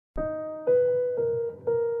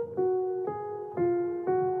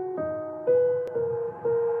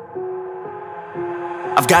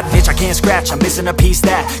I've got an itch I can't scratch, I'm missing a piece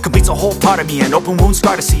that completes a whole part of me, an open wound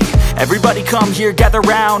scar to see. Everybody come here, gather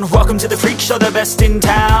round, welcome to the freak show, the best in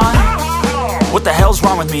town. What the hell's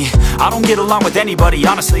wrong with me? I don't get along with anybody,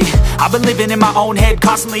 honestly. I've been living in my own head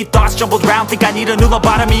constantly, thoughts jumbled round, think I need a new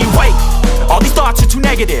lobotomy. Wait, all these thoughts are too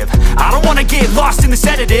negative, I don't wanna get lost in the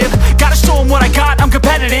sedative. Gotta show them what I got, I'm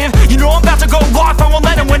competitive. You know I'm about to go off, I won't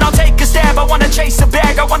let them win, I'll take a stab. I wanna chase a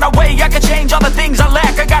bag, I want a way I can change all the things I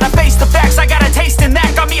lack. I gotta face the facts, I got a taste in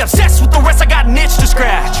that. Got me obsessed with the rest, I got an itch to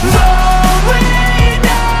scratch. Slowly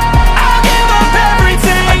now, I'll give up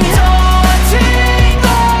everything. Daunting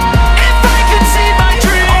all, if I could see my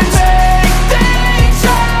dreams, I'll make things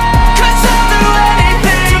right. 'Cause I'll do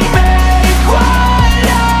anything to make what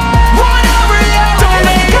I want a reality. Don't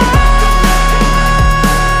let go,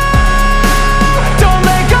 don't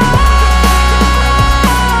let go.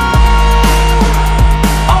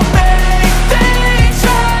 I'll make things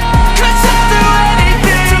right. 'Cause I'll do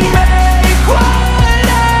anything to make what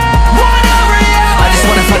I want a reality. I just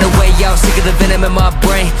wanna find a way out, sick of the venom in my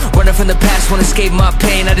brain. Running from the past, wanna escape my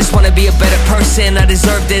pain. I just wanna be a better person, I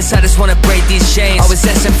deserve this. I just wanna break these chains. Always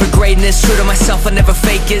asking for greatness, true to myself, I never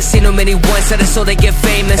fake it. Seen too many once that I so they get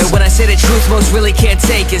famous. And when I say the truth, most really can't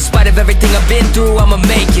take it. In spite of everything I've been through, I'ma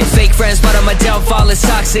make it. Fake friends, but on my downfall is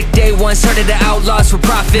toxic. Day one, started to outlaws for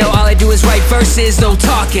profit. Now all I do is write verses, no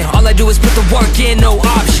talking. All I do is put the work in, no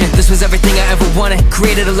option. This was everything I ever wanted.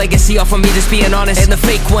 Created a legacy off of me, just being honest. And the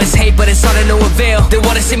fake ones hate, but it's all to no avail. They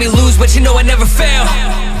wanna see me lose, but you know I never fail.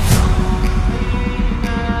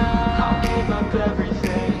 I'll give up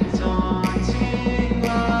everything, daunting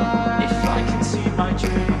all, if I can see my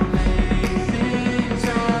dream, make things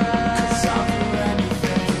right. 'Cause I'll do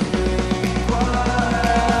anything to make what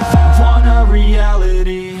I want a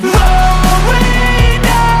reality. Slowly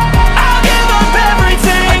now, I'll give up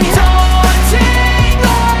everything, daunting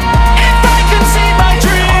all, if I can see my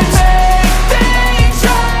dreams, make things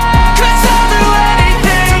right. 'Cause I'll do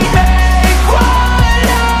anything to make what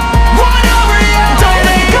I want a reality. Don't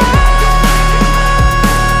let go,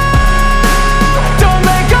 don't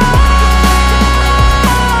let go.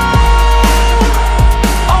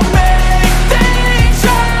 I'll make things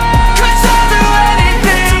right. 'Cause I'll do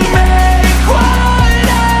anything to make what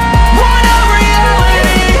I want a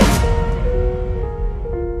reality.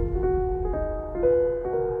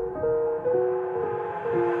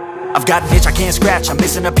 I've got an itch I can't scratch, I'm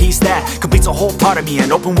missing a piece that completes a whole part of me,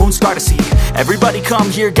 an open wound scar to see. Everybody come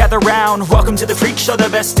here, gather round, welcome to the freak show, the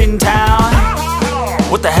best in town.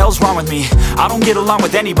 What the hell's wrong with me? I don't get along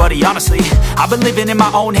with anybody, honestly. I've been living in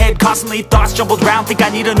my own head constantly, thoughts jumbled round, think I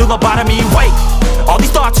need a new lobotomy. Wait, all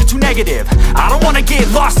these thoughts are too negative, I don't wanna get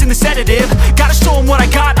lost in the sedative. Gotta show them what I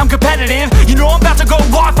got, I'm competitive. You know I'm about to go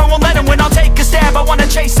off, I won't let them win, I'll take a stab. I wanna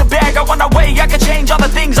chase a bag, I want a way I can change all the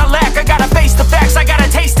things I lack. I gotta face the facts, I got a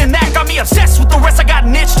taste in that. Got me obsessed with the rest, I got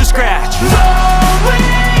an itch to scratch. Slowly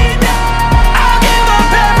now, I'll give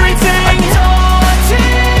up everything,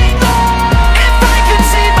 daunting all, if I can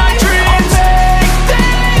see my dreams, I'll make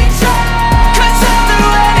things right. 'Cause I'll do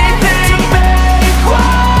anything to make what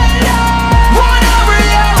I want a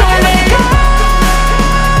reality. Don't let go,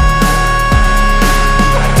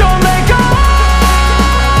 don't let go.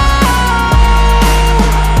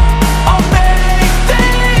 I'll make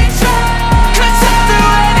things right. 'Cause I'll do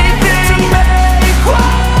anything to make what I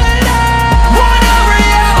want a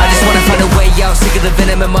reality. I just wanna find a way out, sick of the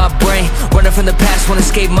venom in my brain. Running from the past, wanna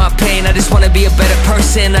escape my pain. I just wanna be a better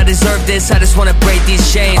person, I deserve this. I just wanna break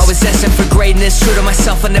these chains. Always asking for greatness, true to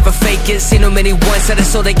myself, I never fake it. Seen too many once that I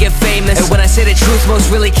so they get famous. And when I say the truth, most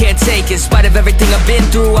really can't take it. In spite of everything I've been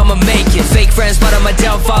through, I'ma make it. Fake friends, but on my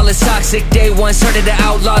downfall is toxic. Day one, started to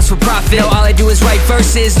outlaws for profit. Now all I do is write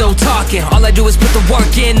verses, no talking. All I do is put the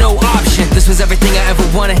work in, no option. This was everything I ever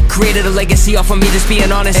wanted. Created a legacy off of me, just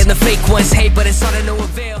being honest. And the fake ones hate, but it's all to no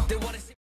avail. They wanna